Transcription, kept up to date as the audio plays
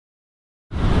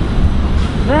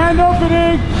Grand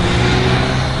opening!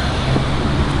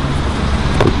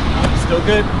 Still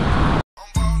good?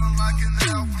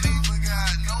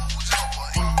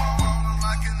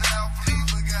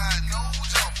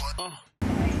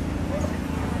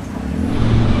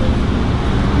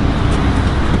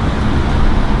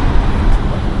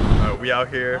 We out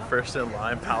here, first in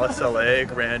line, Palace LA,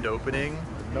 grand opening.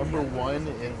 Number one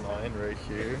in line right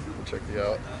here. Check it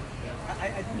out.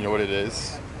 You know what it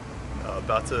is?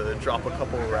 About to drop a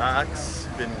couple racks.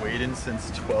 Been waiting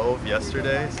since 12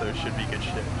 yesterday, so it should be good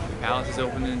shit. Palace is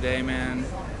opening today, man.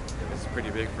 It's pretty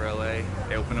big for LA.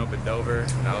 They opened up at Dover.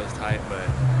 That was tight, but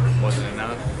wasn't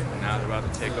enough. And now they're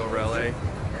about to take over LA.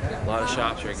 A lot of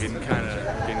shops are getting kind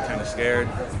of scared.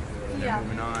 And they're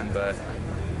moving on, but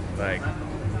like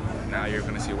now you're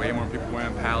gonna see way more people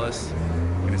wearing Palace.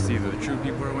 You're gonna see the true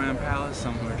people who are wearing Palace.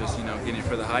 Some who are just getting it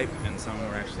for the hype, and some who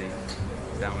are actually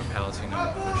down with Palace,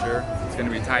 for sure. It's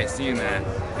gonna be tight seeing that,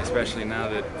 especially now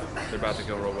that they're about to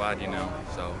go worldwide,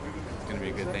 So it's gonna be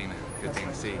a good thing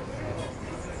to see.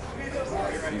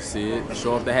 You see it?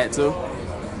 Show off the hat too.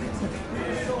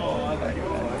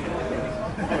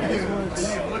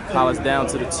 Palace down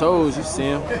to the toes. You see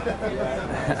him?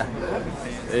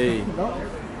 Hey.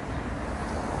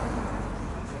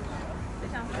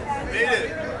 Made it!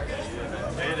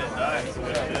 Made it, nice.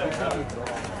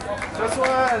 This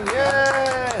one,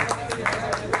 yeah!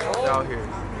 Out here.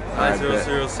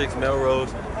 9006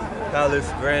 Melrose,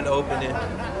 Palace grand opening.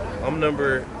 I'm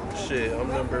number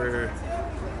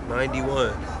 91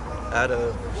 out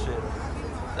of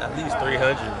at least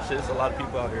 300. It's a lot of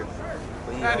people out here.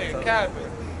 But yeah,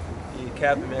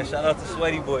 capping, man. Shout out to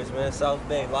Sweaty Boys, man. South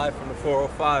Bay, live from the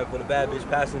 405 with a bad bitch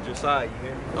passenger side. You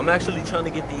hear me? I'm actually trying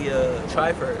to get the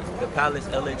Tri-Ferg, the Palace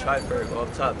LA Tri-Ferg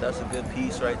off top. That's a good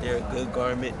piece right there, a good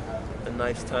garment, a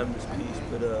nice timeless piece.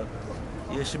 But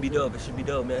yeah, it should be dope. It should be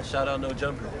dope, man. Shout out No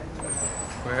Jumper.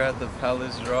 We're at the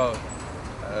Palace drop.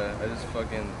 I just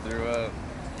fucking threw up.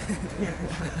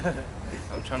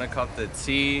 I'm trying to cop the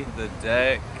tee, the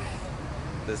deck,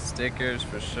 the stickers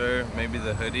for sure, maybe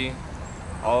the hoodie.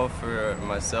 All for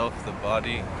myself, the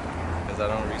body, because I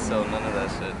don't resell none of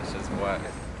that shit. It's just whack.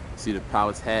 See the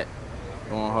Palace hat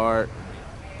going hard.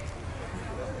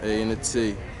 A and the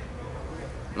T.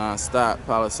 Non-stop,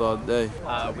 Palace all day.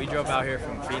 We drove out here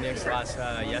from Phoenix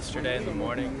yesterday in the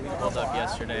morning. We pulled up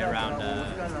yesterday around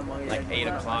like 8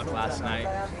 o'clock last night.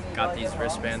 Got these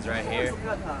wristbands right here.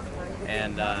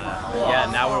 And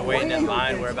yeah, now we're waiting in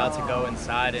line. We're about to go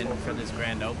inside and for this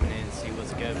grand opening and see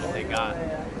what's good, what they got.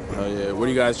 Oh yeah, what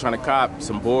are you guys trying to cop?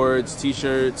 Some boards,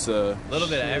 t-shirts? A little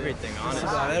bit of everything, honestly.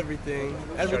 About everything.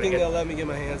 Everything they'll let me get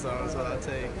my hands on is what I'll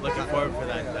take. Looking forward for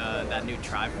that new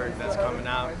Tri-Ferg that's coming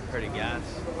out. Pretty gas.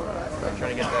 I'm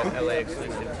trying to get the LA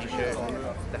exclusive t-shirt,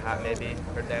 the hat maybe,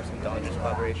 or they have some Dodgers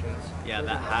collaborations. Yeah,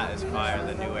 that hat is fire,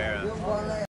 the new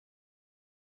era.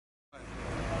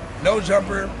 No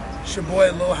Jumper, it's your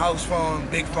boy Lil House Phone,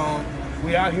 Big Phone.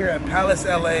 We out here at Palace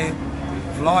LA,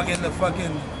 vlogging the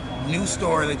fucking new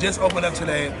store. They just opened up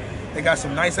today. They got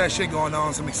some nice ass shit going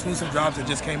on, some exclusive drops that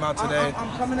just came out today.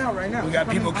 I'm coming out right now. We got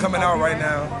people coming out right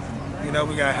now.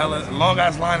 We got hella long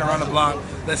ass line around the block.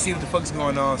 Let's see what the fuck's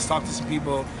going on. Let's talk to some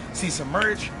people, see some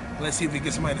merch. Let's see if we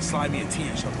get somebody to slide me a tee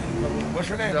or something. What's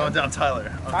your name? I'm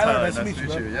Tyler. Tyler, nice to meet you,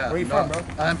 bro. Yeah. Where are you from, bro?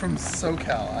 I'm from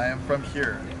SoCal. I am from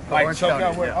here. Like Orange SoCal,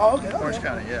 County. where? Yeah. Oh, okay. Orange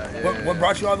County, yeah. What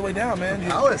brought you all the way down, man?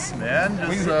 Palace, man.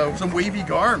 Just some wavy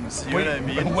garms. You know what I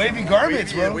mean? Wavy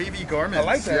garments, bro. Wavy garments. I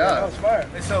like that. Yeah. Man. That was fire.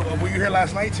 And so, were you here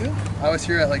last night too? I was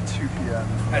here at like 2 p.m.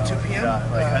 At 2 p.m.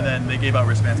 Yeah, and then they gave out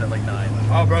wristbands at like 9.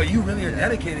 Oh, bro, you really are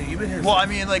dedicated. You've been here. Well, I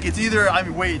mean, like it's either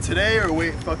wait today or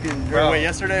wait wait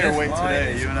yesterday or wait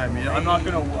today. You know what I mean? I'm not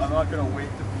gonna wait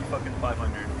to be fucking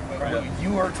 500. Right.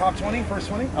 You were top 20, first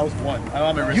 20? I was one. I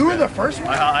don't remember. You were the first one?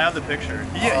 I have the picture.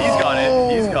 He's got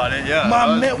it. He's got it, yeah.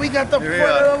 My man, we got the front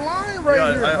of the line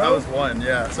right here, bro. I was one,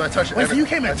 yeah. So I touched Wait, so you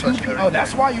came at 2 p.m. Oh,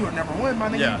 that's why you were number one, my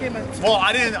nigga. Yeah. You came at 2. Well,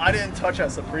 I didn't touch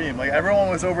at Supreme. Like everyone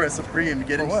was over at Supreme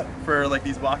getting for like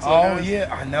these box logos. logos. Oh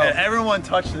yeah, I know. And everyone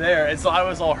touched there, and so I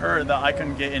was all hurt that I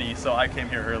couldn't get any, so I came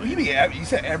here early. You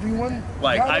said everyone?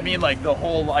 Like I mean, like the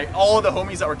whole all of the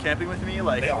homies that were camping with me,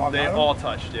 like they all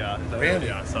touched, yeah. Really?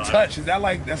 Yeah. So touch? Is that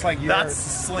like your? That's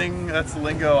sling. That's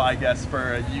lingo, I guess,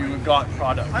 for you got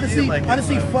product.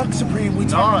 Honestly, fuck Supreme. We're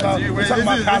talking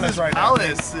about Palace right now.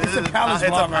 It's a Palace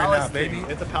vlog right now, baby.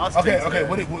 It's a Palace. Okay.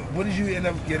 What did you end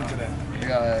up getting today? You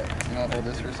want to hold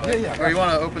this for a second? Yeah. Or you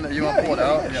want to open it? You want to pull it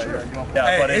out?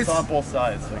 Yeah, but it's on both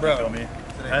sides. So bro, you feel me?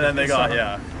 today. And then they got,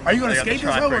 yeah. Are you gonna They got the skate this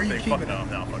track though, or are break you thing. keeping Fuck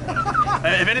it? no, fuck no.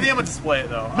 If anything, I'm gonna display it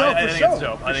though. No, I for think sure. it's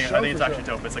dope. I think it's actually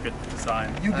dope. It's like a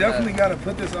design. You definitely gotta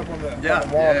put this up on the, on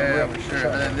the wall. Yeah, for sure.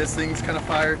 And then this thing's kind of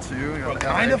fire too. You got the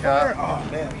Kind of LA cap. fire?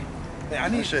 Oh man. Man, I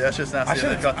need. That's just nasty. I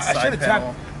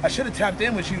should have tapped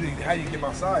in with you to how you get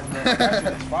my size, man. That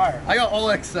shit is fire. I got all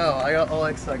XL. I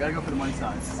gotta go for the money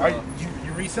size. So. Are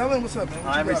you reselling? What's up, man?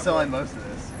 What I'm you got? reselling most of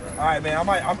this. All right, man.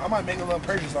 I might make a little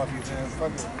purchase off you, man.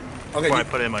 Fuck it. Okay. Before I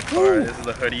put it in my car, this is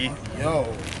the hoodie.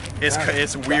 Yo.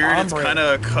 It's weird. It's kind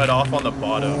of cut off on the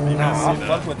bottom. You Nah, can I'll see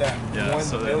fuck that. with that. Yeah,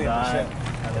 so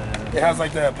 1,000,000%. It has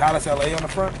like the Palace LA on the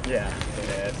front. Yeah,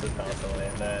 it says Palace LA.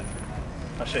 And then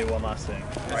I'll show you one last thing.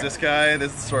 Is this guy? This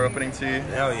is the store opening tee.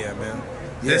 Hell yeah, man.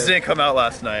 This didn't come out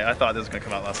last night. I thought this was gonna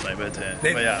come out last night, but it didn't.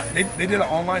 They, but yeah. they did an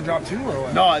online drop too, or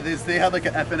what? No, they had like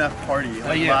an FNF party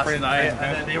last for night, friends.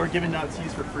 and then they were giving out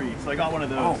tees for free. So I got one of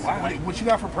those. Oh wow! What you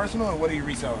got for personal, and what are you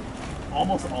reselling?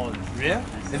 Almost all of this. Yeah?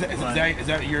 Is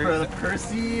that your? For the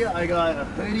Percy, I got a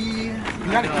hoodie.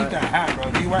 You gotta keep that hat, bro.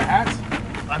 Do you wear hats?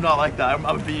 I'm not like that. I'm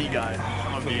a beanie guy.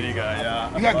 I'm a beanie guy.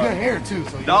 Yeah. You got good hair too,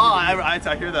 so. No, I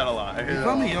hear that a lot. I hear You that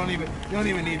feel a me? lot. You don't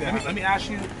even need that. Let me ask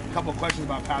you a couple questions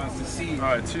about Palace to see.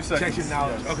 All right, 2 seconds. Check your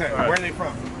knowledge. Yes. Okay, All right. where are they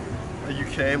from?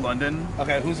 UK, London.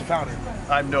 Okay, who's the founder?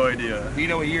 I have no idea. Do you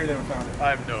know what year they were founded? I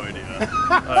have no idea.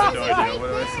 I have no idea. What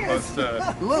am I supposed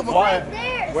to? Look, What?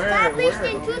 There, Where? established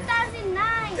in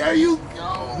 2009. There you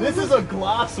go. This is a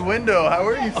glass window. How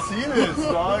are you seeing this,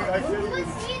 dog? I can't You even.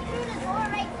 can see it through the door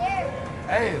right there.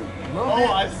 Hey,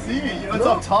 Oh, I see. It's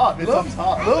up top. It's up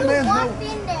top. Little You man's walked no.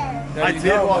 in there. There I you did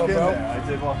go, walk in bro. there. I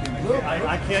did walk in there.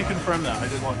 I can't confirm that. I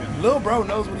did walk in. Lil bro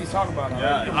knows what he's talking about.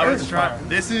 Yeah, I was trying.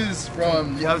 This is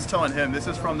from. I was telling him. This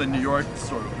is from the New York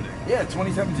store opening. Yeah,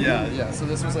 2017. Yeah. So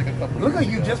this was like a couple. Look like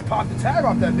years you ago. just popped the tag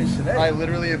off that bitch today. I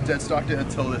literally have dead stocked it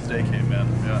until this day came, man.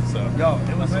 Yeah. So. Yo,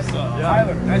 it was That's what's up.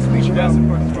 Tyler. Nice to meet you, guys.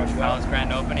 Palace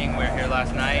grand opening. We were here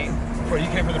last night. You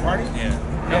came for the party? Yeah.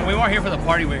 No, we weren't here for the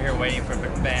party. We were here waiting for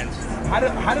bands. How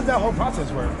did that whole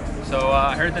process work? So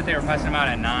I heard that they were passing them out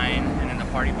at 9, and then the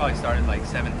party probably started like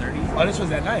 7:30. Oh, this was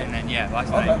that night? And then last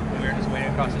Okay. night we were just waiting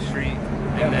across the street.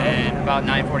 And then about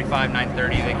 9:45,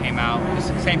 9:30, they came out.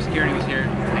 The same security was here.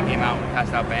 And they came out and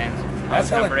passed out bands. I was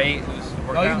hella- number 8. Who's worked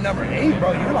Oh, out. you're number 8,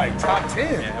 bro. You're like top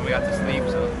 10. Yeah, and we got to sleep.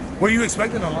 So Were you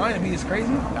expecting the line to be as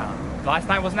crazy? last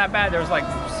night wasn't that bad. There was like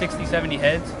 60, 70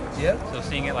 heads. Yeah. So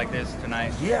seeing it like this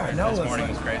tonight. Yeah, I know. This it's morning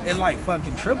like, was crazy. It like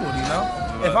fucking tripled, you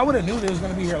know? If I would have knew they was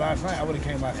gonna be here last night, I would have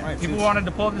came last night. People too. wanted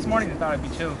to pull up this morning. They thought it'd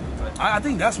be chill. But I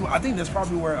think that's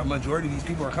probably where a majority of these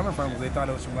people are coming from, because they thought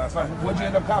it was from last night. What'd you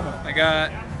end up coming? I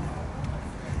got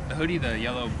the hoodie, the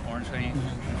yellow orange hoodie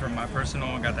for my personal.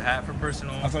 I got the hat for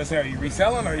personal. I was gonna say, are you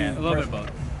reselling or are you? Yeah, a little bit of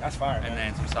both. That's fire. And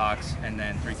then some socks, and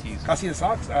then 3 tees. I see the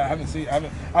socks. I haven't seen.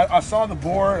 I saw the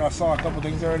board. I saw a couple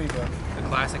things already, but The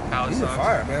classic Palace these are socks.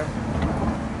 fire, man.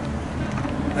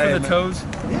 For the toes.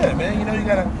 Yeah, man. You know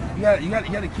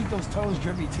you gotta keep those toes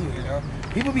drippy too. You know,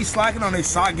 people be slacking on their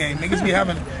sock game. Niggas be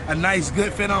having a nice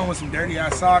good fit on with some dirty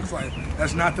ass socks. Like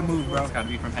that's not the move, bro. It's gotta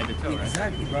be from head to toe, right?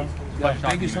 Exactly, bro. Pleasure Thank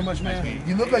talking you to so you, much, man. man. Nice meeting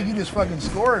You look like you just fucking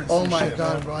scored. Oh some my shit,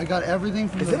 god, man. bro! I got everything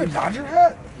from Is the. it a Dodger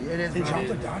hat? Yeah, it is. They bro. dropped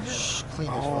the Dodger? Shh, clean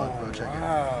as fuck, bro. Check it.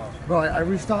 Wow. Bro, I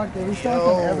restocked. They restocked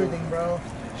on everything, bro.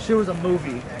 Shit was a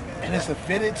movie. And it's a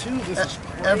fitted too. This is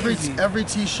Every crazy. every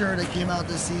T-shirt that came out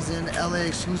this season, LA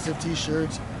exclusive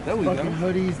T-shirts, There we go. fucking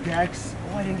hoodies, decks.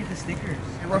 Oh, I didn't get the stickers.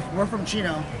 And we're from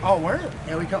Chino. Oh, where?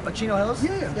 Yeah, we come Chino Hills.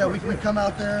 Yeah, we come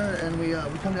out there and we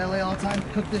come to LA all the time,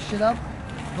 cook this shit up,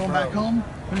 going back home.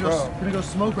 Gonna go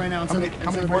smoke right now. How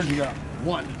many boards you got?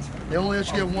 One. They only let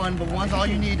you get one, but one's all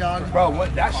you need, dog. Bro,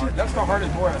 what that shit? That's the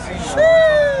hardest board I've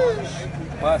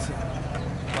seen. Bless it.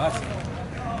 Bless it.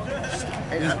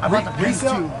 Hey, I bought the pins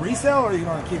too. Resell, or are you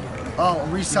gonna keep it? Oh,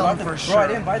 reselling for sure. I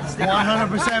didn't buy the sticker.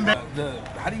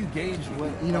 100%. How do you gauge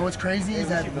what? You know what's crazy is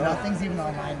that nothing's even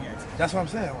online yet. That's what I'm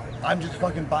saying. Like, I'm just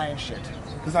fucking buying shit.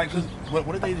 cause what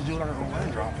did they just do it on their online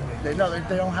drop? They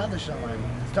don't have this shit online.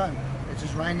 It's done. It's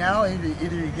just right now. Either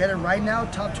you get it right now,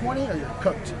 top 20, or you're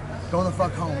cooked. Go the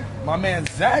fuck home. My man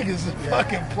Zach is a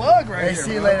fucking plug right Hey, here.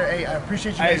 see you bro. later. Hey, I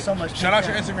appreciate you guys so much. Shout out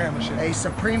Take your care. Instagram and shit. Hey,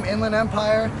 Supreme Inland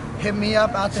Empire, hit me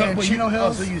up out there in but Chino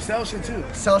Hills. Oh, so you sell shit too?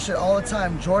 Sell shit all the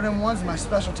time. Jordan 1's my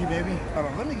specialty, baby. Hold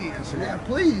on, let me get your Instagram. Yeah,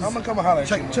 please. I'm gonna come and holler at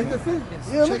you. Check the fit.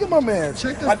 Yeah, look at my man.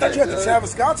 Check the I thought you had fit, the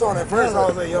Travis Scott's on at first. I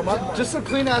was like, yo, my Just some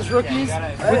clean ass rookies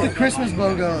with the Christmas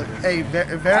logo. Hey,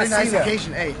 very I nice see that.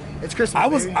 occasion. Hey, It's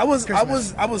Christmas.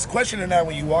 I was questioning that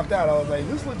when you walked out. I was like,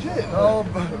 this legit. Oh,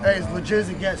 hey, it's legit as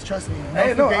it gets. Trust me.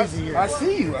 Hey, no, I see you. I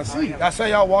see you. I saw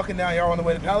y'all walking down. Y'all on the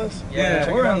way to Palace.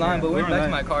 Yeah, we're in line, but we're back to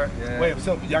my car. Yeah. Wait,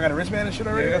 so y'all got a wristband and shit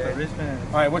already? Yeah, we got the wristband.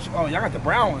 All right, y'all got the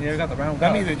brown one. Yeah, we got the brown one.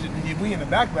 That means that we in the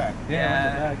backpack.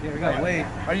 Yeah, we gotta wait.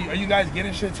 Are you guys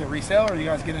getting shit to resell, or are you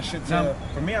guys getting shit to? No,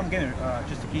 for me, I'm getting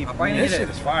just to keep. This shit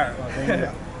is fire.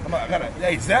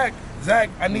 Hey, Zach,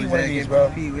 I need one of these, bro.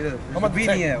 I'm about to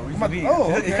take.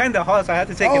 Oh, it's kind of hot, so I have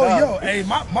to take it off. off. Yo, hey,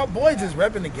 my boy just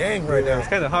repping the gang right now. It's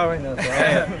kind of hot right now. So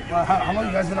how long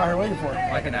you guys been out here waiting for?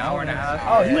 Like an hour and a half.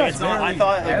 Oh, you guys I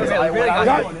thought it was y'all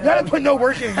gotta put no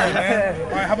work in here, man. All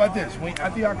right, how about this?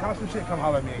 After y'all costume shit, come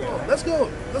holler at me again. Let's go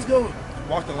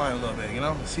walk the line a little bit, you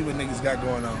know? See what niggas got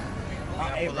going on.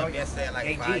 Hey, bro, yesterday at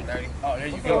like 5:30. Oh, there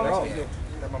you go.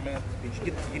 That's my man.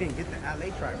 You didn't get the LA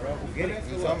track, bro. Go get it.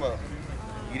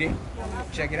 You didn't?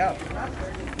 Check it out.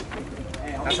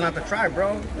 That's not the try,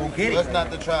 bro. Go get it. That's not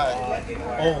the try.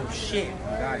 Oh, shit.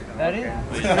 that is.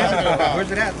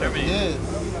 Where's it at?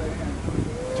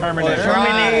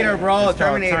 Terminator, bro.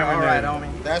 Terminator. All right,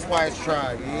 homie. That's why it's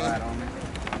tried, yeah.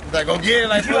 Like, go get it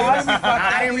like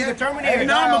I didn't read the Terminator. Hey,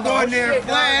 no, I'm gonna go in there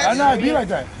flash. I know, it'd be like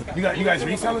that. You guys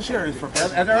reselling shit or is for I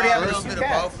already have a little bit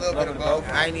of both.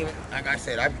 I ain't even, like I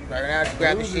said, I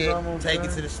grab the shit, take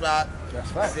it to the slot,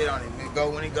 sit on it, go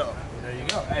when it go. There you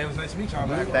go. Hey, it was nice to meet y'all,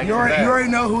 man. Thank You you, already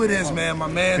know who it is, man. My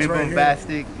man's right here.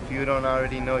 Bombastic, if you don't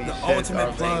already know, you the should.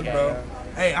 Ultimate plug, bro.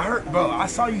 Hey, I heard, bro. I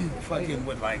saw you fucking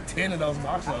with like 10 of those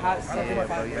box logos.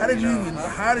 How did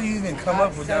you even come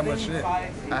up with that much shit?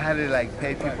 I had to like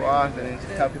pay people off and then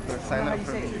just tell people to sign up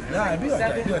for me. Nah, it'd be like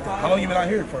that. How long you been out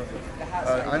here for?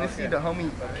 Honestly, the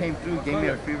homie came through, gave me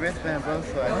a free wristband, bro.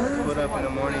 So I just put up in the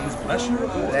morning. Bless you.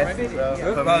 Bless you,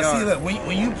 bro. Bro, see, look,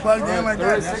 when you plugged in like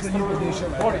that, that's when you can do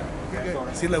shit like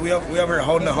that. See, look, we over here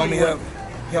holding the homie up.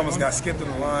 He almost got skipped in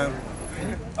the line.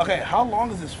 Okay, how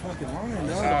long is this fucking line,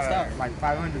 dog? Like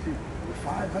 500 people.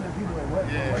 500 people at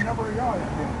what number are y'all at?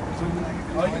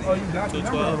 Oh, you got the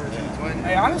number.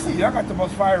 Hey, honestly, y'all got the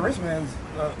most fire wristbands.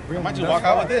 I might just walk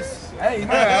out with this. Hey, you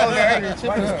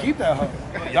might just keep that hoe.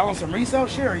 Y'all on some resale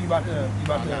shit, or you about to?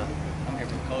 I'm here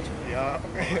for the culture. Yeah.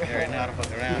 Right now to fuck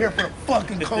around. You here for the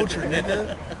fucking culture,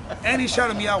 nigga. And he's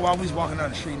shouting me out while we was walking down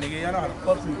the street, nigga. Y'all know how the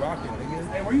fuck we rocking, nigga.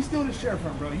 Hey, where you steal this chair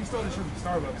from, bro? You stole this shit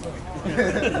from Starbucks.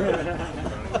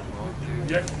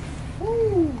 Yeah.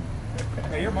 Woo.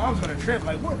 Hey, your mom's gonna trip.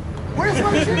 Like, what? Where's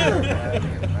my chair?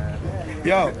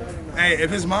 Yo, hey,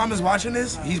 if his mom is watching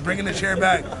this, he's bringing the chair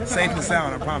back safe and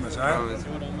sound. I promise. All right.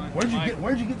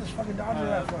 Where'd you get this fucking Dodger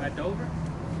at from? At Dover.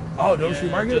 Oh, Dover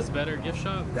Street Market. Just Better gift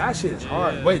shop. That shit is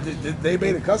hard. Wait, did they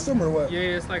made a custom or what?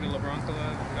 Yeah, it's like a LeBron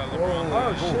collab. Got LeBron.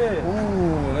 Oh shit.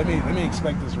 Ooh, let me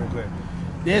inspect this real quick.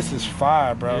 This is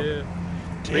fire, bro. Yeah.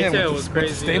 Damn, Retail was crazy.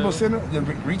 With the Staples Center, the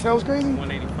retail was crazy.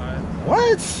 185.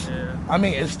 What? Yeah. I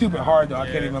mean, it's stupid hard though. I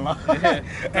can't even lie. Not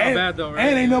bad though, right?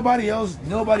 And ain't nobody else is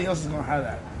gonna have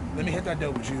that. Let me hit that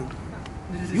dope with you.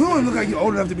 You don't look like you're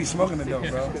old enough to be smoking the dope,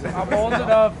 bro. I'm old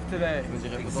enough today.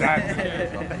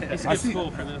 Exactly. He skipped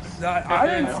school for this. I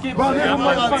didn't skip Bro, school.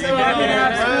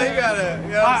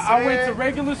 I went to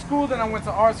regular school, then I went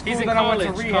to art school, then I went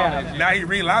to rehab. Now you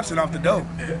relapsing off the dope.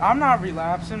 I'm not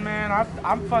relapsing, man.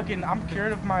 I'm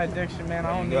cured of my addiction, man.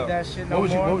 I don't need that shit no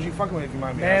more. What was you fucking with, if you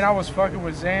mind me asking? Man, I was fucking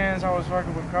with Xans. I was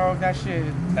fucking with coke. That shit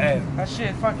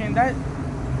fucking, that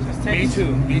just takes.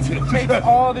 Me too. Takes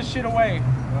all the shit away.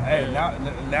 Hey,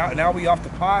 now we off the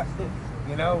pot.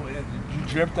 You know, you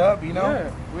dripped up. You know.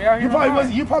 Yeah, we out here.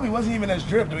 You probably wasn't even as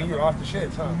dripped when you were off the shit,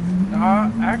 huh?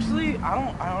 Actually,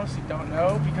 I honestly don't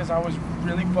know because I was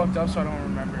really fucked up, so I don't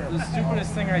remember. The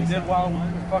stupidest thing I did while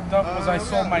fucked up was I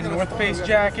sold my North Face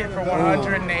jacket for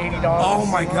 $180. Oh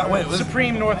my god! Wait,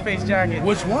 Supreme North Face jacket.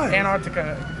 Which one?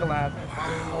 Antarctica collab.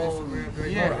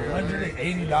 Yeah,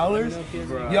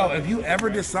 $180. Yo, if you ever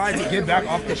decide to get back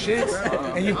off the shit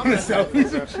and you want to sell me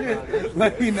some shit,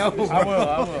 let me know. Bro. I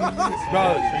will.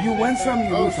 Bro, you win some,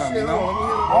 you lose some. You know.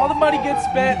 All the money gets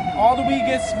spent, all the weed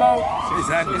gets smoked.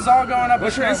 Exactly. It's all going up.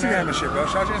 What's your Instagram and shit, bro?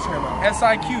 Shout your Instagram out.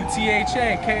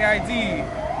 SIQTHAKID.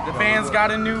 The band's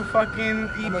got a new fucking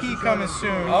EP coming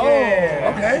soon. Oh,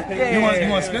 yeah. okay. Yeah.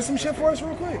 You want to spit some shit for us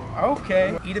real quick?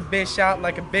 Okay. Eat a bitch out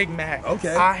like a Big Mac.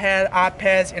 Okay. I had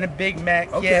iPads and a Big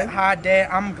Mac. Okay. Yeah, hi dad,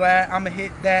 I'm glad I'ma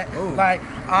hit that. Ooh. Like,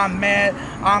 I'm mad,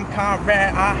 I'm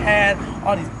Conrad. I had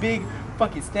all these big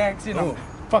fucking stacks and I'm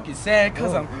fucking sad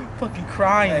cause I'm fucking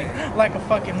crying like a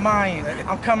fucking Mayan.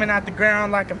 I'm coming out the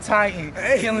ground like I'm Titan.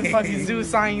 Killing fucking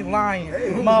Zeus, I ain't lying.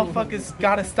 Motherfuckers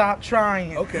gotta stop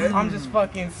trying. Okay. I'm just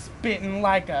fucking spitting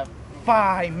like a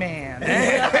fireman.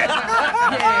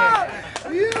 Yeah.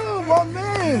 You, my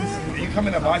man.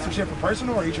 coming to buy some shit for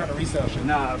personal, or are you trying to resell shit?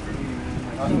 Nah, for me.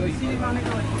 I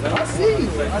see you.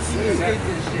 Because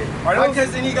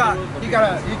then you got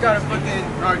a fucking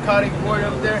narcotic board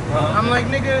up there. I'm like,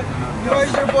 nigga,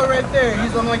 where's your boy right there?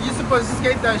 I'm like, you supposed to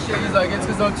skate that shit. He's like, it's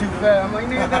because I'm too fat. I'm like,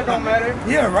 nigga, that don't matter.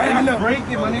 Yeah, right. I know. Break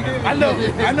it, my nigga. I know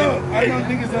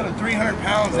niggas that are 300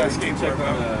 pounds that skateboard,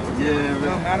 bro. Yeah, it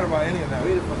don't matter about any of that. All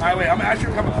right, wait. I'm gonna ask you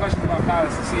a couple questions about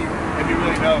Palace to see if you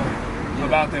really know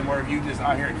about them, or if you just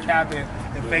out here capping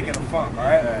and faking the funk. All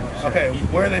right. Okay.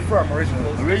 Where are they from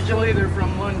originally? Originally, they're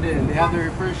from London. They have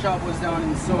their first shop was down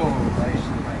in Seoul.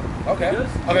 Okay.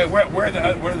 Okay. Where are the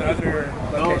other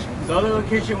locations? The other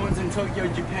location one's in Tokyo,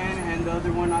 Japan, and the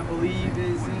other one I believe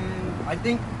is in. I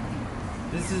think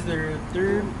this is their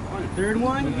third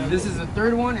one. This is the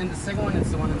third one, and the second one is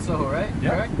the one in Soho, right?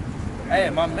 Yeah. Correct? Hey,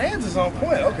 my man's is on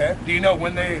point. Okay. Do you know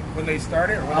when they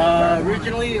started? Or when they started?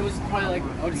 Originally, it was probably like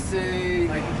I would say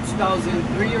like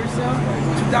 2003 or so.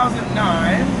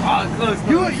 2009. Close.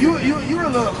 You were a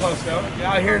little close though. You're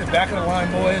out here in the back of the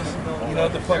line, boys. You know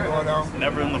what the fuck going on?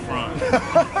 Never in the front.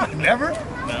 Never?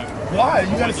 No. Why?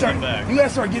 You gotta start. Back. You gotta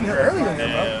start getting here earlier, then,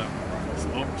 bro. Yeah.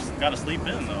 Just gotta sleep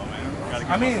in though, man. Gotta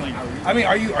get I mean,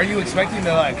 are you expecting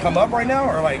to like come up right now,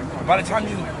 or like by the time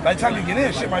you get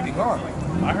in, shit might be gone?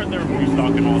 I heard they were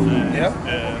restocking all day. Yeah.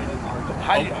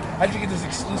 How'd you get this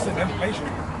exclusive information?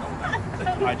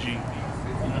 IG.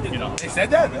 You know. They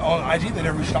said that on IG that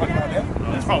they're restocking all day.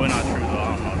 That's probably not true though.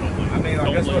 I don't know. I mean,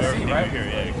 I guess we'll see, right? Here,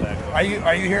 yeah, exactly.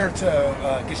 Are you here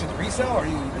to get you to resell, or are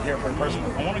you here for personal?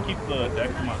 I want to keep the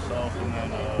deck to myself, and then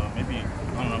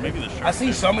maybe the shirt. I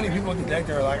see so many people with the deck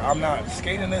that are like, I'm not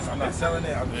skating this, I'm not selling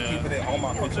it, I'm just keeping it on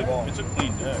my fucking wall. It's a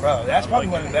clean deck. Bro, that's probably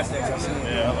one of the best decks I've seen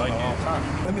in a long time.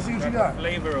 Let me see what you got.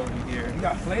 Flavor over here. You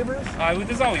got flavors?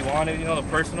 This is all we wanted, you know, the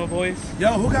personal boys.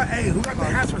 Yo, who got the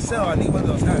hats for sale? I need one of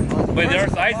those hats. But there are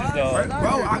sizes though.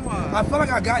 Bro, I feel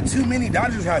like I got too many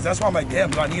Dodgers hats. That's why I'm like,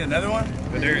 damn, do I need another one?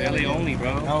 But they're LA only,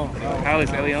 bro. No. Palace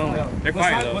LA only. They're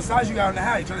fire though. What size you got in the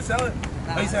hat? You trying to sell it?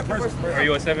 Oh, you said personal. Are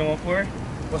you a 714?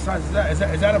 What size is that? Is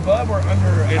that above or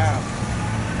under half?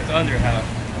 It's under half.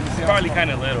 It's probably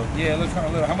kind of little. Yeah, it looks kind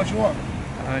of little. How much you want?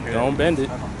 100. Don't bend it.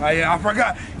 Oh yeah, I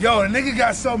forgot. Yo, the nigga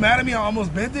got so mad at me, I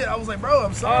almost bent it. I was like, bro,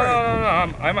 I'm sorry.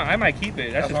 Oh, no. I might keep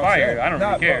it. That's just fire. I don't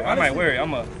really care. I might wear it.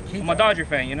 I'm a Dodger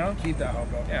fan, you know? Keep that hoe,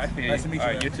 bro. Yeah, I feel Nice to meet you. All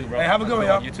right, you too, bro. Hey, have a good one,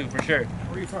 y'all. You too, for sure.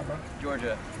 Where you from, bro?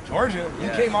 Georgia. Georgia? You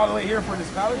Yeah. came all the way here for this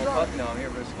college job? Fuck no, I'm here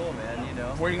for school, man, you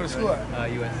know. Where you go to school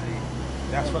at? UNC.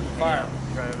 That's fucking fire.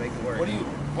 Trying to make it work. What do you,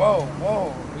 whoa.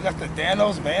 You got the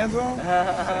Danos bands on?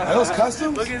 Are those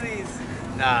customs? Look at these.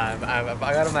 Nah, I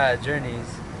got them at Journeys.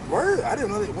 Word? I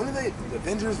didn't know that. When are they? The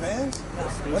Avengers vans?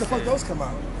 Where the fuck those come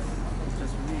out?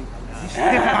 Just for me.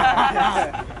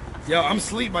 Yo, I'm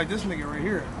asleep like this nigga right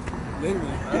here.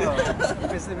 Literally. You've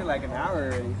been sleeping like an hour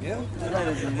already. Yeah. That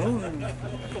is moving.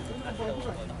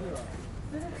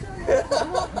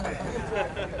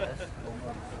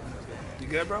 You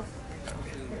good, bro?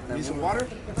 You need some water?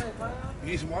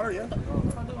 You need some water, yeah?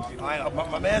 All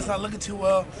right, my man's not looking too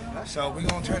well, so we're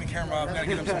gonna turn the camera off. Gotta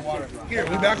get him some water. Here,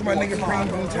 we back with my nigga Preem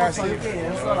Boom Tastic.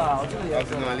 I was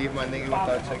gonna leave my nigga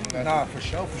without checking out. Nah, for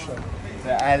sure. The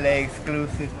LA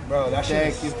exclusive. Bro, that shit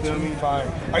is you feel me? fire.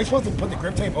 Are you supposed to put the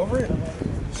grip tape over it?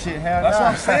 Shit, hell That's nah.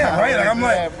 what I'm saying, right? Like,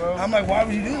 bro. I'm like, why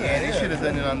would you do that? Yeah, they should have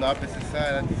done it on the opposite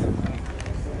side.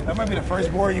 That might be the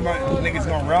first board niggas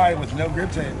gonna ride with no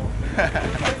grip tape. Like,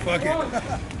 fuck it.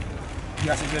 You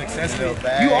got some good accessories.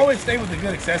 You always stay with the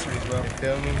good accessories, bro. You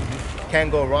feel me? Can't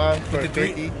go wrong for with the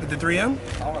 50. With the 3M?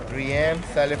 3M,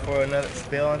 sell it for another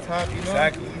spill on top, you know?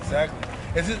 Exactly.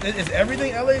 Is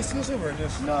everything LA exclusive or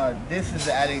just? No, this is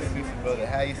the LA exclusive, brother.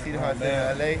 How you see the how it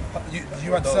says LA? You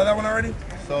about to sell that one already?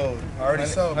 Sold. Already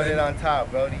sold. Put it on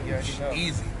top, bro. You already know.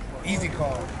 Easy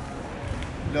call.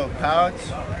 Little pouch.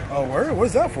 Oh, word? What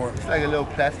is that for? It's like a little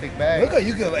plastic bag. It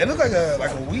look like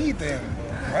a weed thing,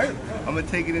 right? I'm gonna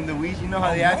take it in the weed. You know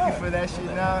how they ask you for that shit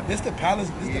now? This the Palace.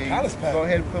 This the Palace pack. Go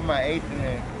ahead and put my 8th in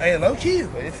there. Hey, low key.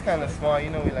 But it's kind of small. You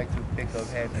know we like to pick up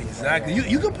heavy. Exactly.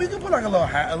 You can put like a little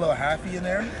halfy in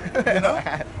there. You know,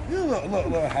 a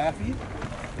little halfy.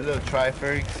 A little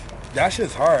tri-fergs. That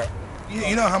shit's hard.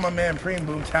 You know how my man Preem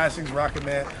Boom Tastic's rocking,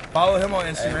 man. Follow him on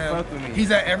Instagram. Fuck with me. He's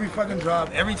at every fucking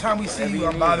drop. Every time we see you,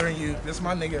 I'm bothering you. This is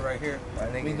my nigga right here.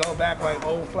 We go back like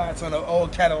old flats on an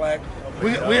old Cadillac. We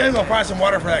ain't gonna find some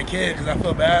water for that kid because I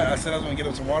feel bad. I said I was gonna get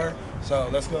him some water. So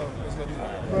let's go do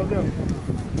that. Bro, go.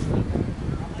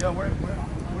 Yo, where did bro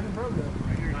go?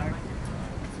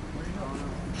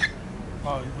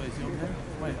 Oh, is he over there?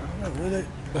 Wait, I don't know.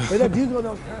 Where'd that dude go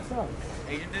that was passed out?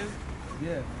 Asian dude?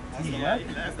 Yeah.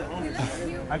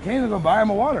 I can't even go buy him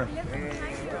a water.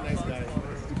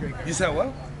 You said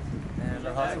what?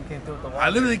 the hustle came through with the water. I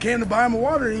literally came to buy him a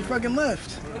water and he fucking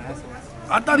left.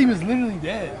 I thought he was literally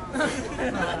dead.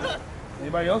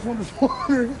 Anybody else want this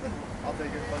water? I'll take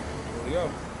it. There we go.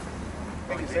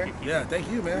 Thank you, sir. Yeah, thank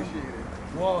you, man. Appreciate it.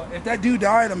 Well, if that dude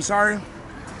died, I'm sorry.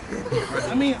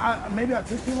 I mean, maybe I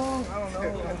took too long. I don't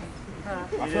know.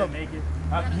 I didn't make it.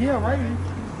 Yeah, right. He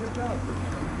dipped out.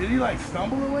 Did he like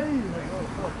stumble away? He was like, oh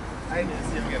fuck. I didn't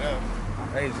see him get up.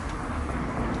 Crazy.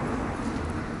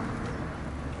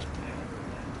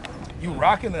 You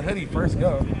rocking the hoodie first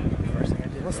go. First thing I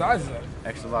did. What size is that?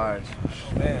 Extra large.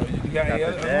 Man, you got any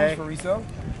other ones for resale?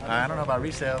 I don't know about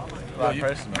resale. A lot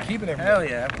personal. Keeping it. Hell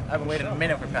yeah. I've been waiting a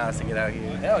minute for Palace to get out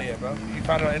here. Hell yeah, bro. You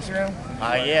found it on Instagram?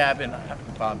 Yeah, I've been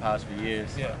following Palace for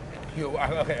years. Yeah.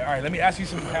 Okay, all right. Let me ask you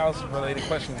some Palace-related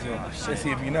questions here. Let's see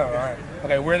if you know. All right.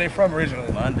 Okay, where are they from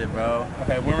originally? London, bro.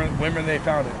 Okay, when were they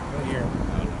founded? What year?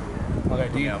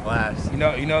 Okay, do you blast? You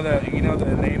know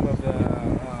the name of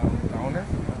the owner?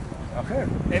 Okay.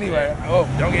 Anyway,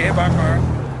 don't get hit by a car.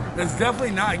 Let's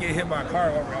definitely not get hit by a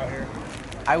car while we're out here.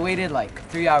 I waited like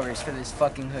 3 hours for this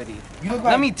fucking hoodie. You look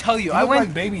Let me tell you, I went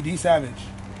like Baby D Savage.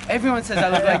 Everyone says I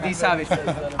look like D Savage.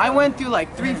 I went through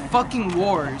like 3 fucking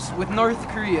wars with North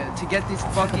Korea to get this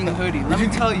fucking hoodie. Let me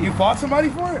tell you. You fought somebody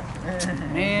for it?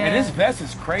 Man. And this vest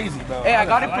is crazy, bro. Hey, I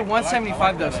got it for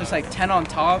 $175 though, so it's like 10 on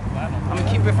top. I'm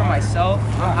gonna keep it for myself.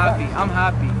 I'm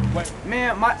happy.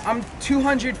 Man, I'm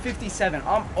 257.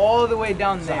 I'm all the way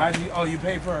down there. So you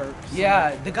paid for it?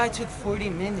 Yeah, the guy took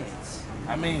 40 minutes.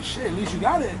 I mean, shit, at least you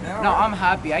got it now. No, I'm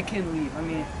happy. I can leave. I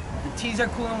mean, the tees are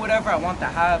cool and whatever. I want the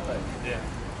hat, but yeah.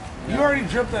 You already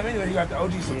dripped them anyway. You got the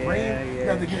OG Supreme. Yeah. You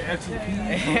got the good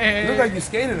XCP. You look like you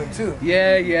skated them too.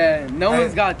 Yeah. No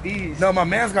one's got these. No, my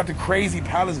man's got the crazy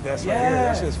Palace vest right here.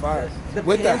 That shit's fire.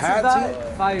 With the hat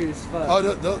too. Fire as fuck.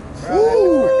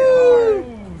 Oh,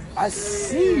 I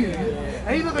see you.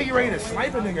 And he look like you're ready to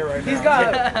snipe a nigga right now. He's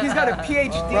got a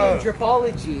PhD in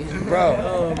dripology. Bro.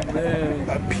 Oh man.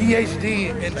 A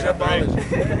PhD in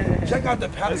dripology. Check out the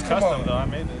Palace. Come on. Though. I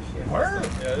made this shit. Word?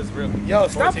 Yeah, this is real. Yo,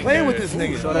 stop playing with this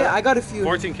nigga. Yeah, I got a few.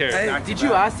 14 carats. Hey, did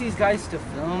you ask these guys to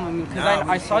film? I mean, because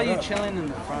I saw you chilling in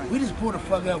the front. We just pulled the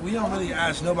fuck up. We don't really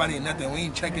ask nobody nothing. We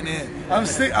ain't checking in. I'm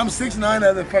 6'9"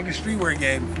 of the fucking streetwear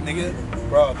game, nigga.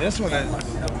 Bro, this one is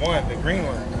the one, the green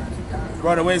one.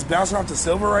 Bro, the way it's bouncing off the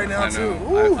silver right now, too.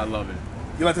 I love it.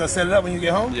 You about to go set it up when you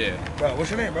get home? Yeah. Bro,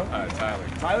 what's your name, bro? Tyler.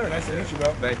 Tyler, nice to meet you,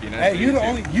 bro. Thank you. Nice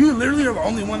to meet you. You literally are the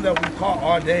only one that we caught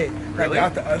all day that Really?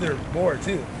 got the other board,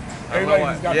 too. Everybody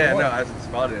just got the one. I just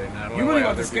spotted it. You really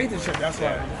want to skate this shit, that's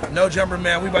why. No Jumper,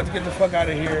 man. We about to get the fuck out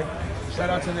of here.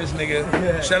 Shout out to this nigga.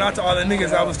 Yeah. Shout out to all the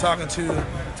niggas I was talking to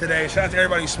today. Shout out to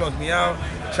everybody who smoked me out.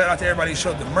 Shout out to everybody who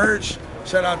showed the merch.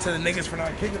 Shout out to the niggas for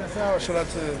not kicking us out. Shout out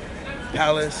to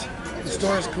Palace. The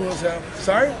store is cool as hell.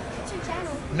 Sorry? What's your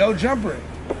channel? No Jumper.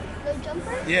 No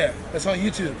Jumper? Yeah, that's on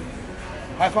YouTube.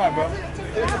 High five, bro.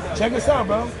 Check us out,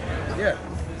 bro. Yeah.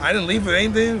 I didn't leave with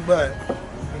anything, but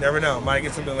you never know. Might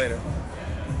get something later.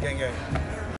 Gang, gang.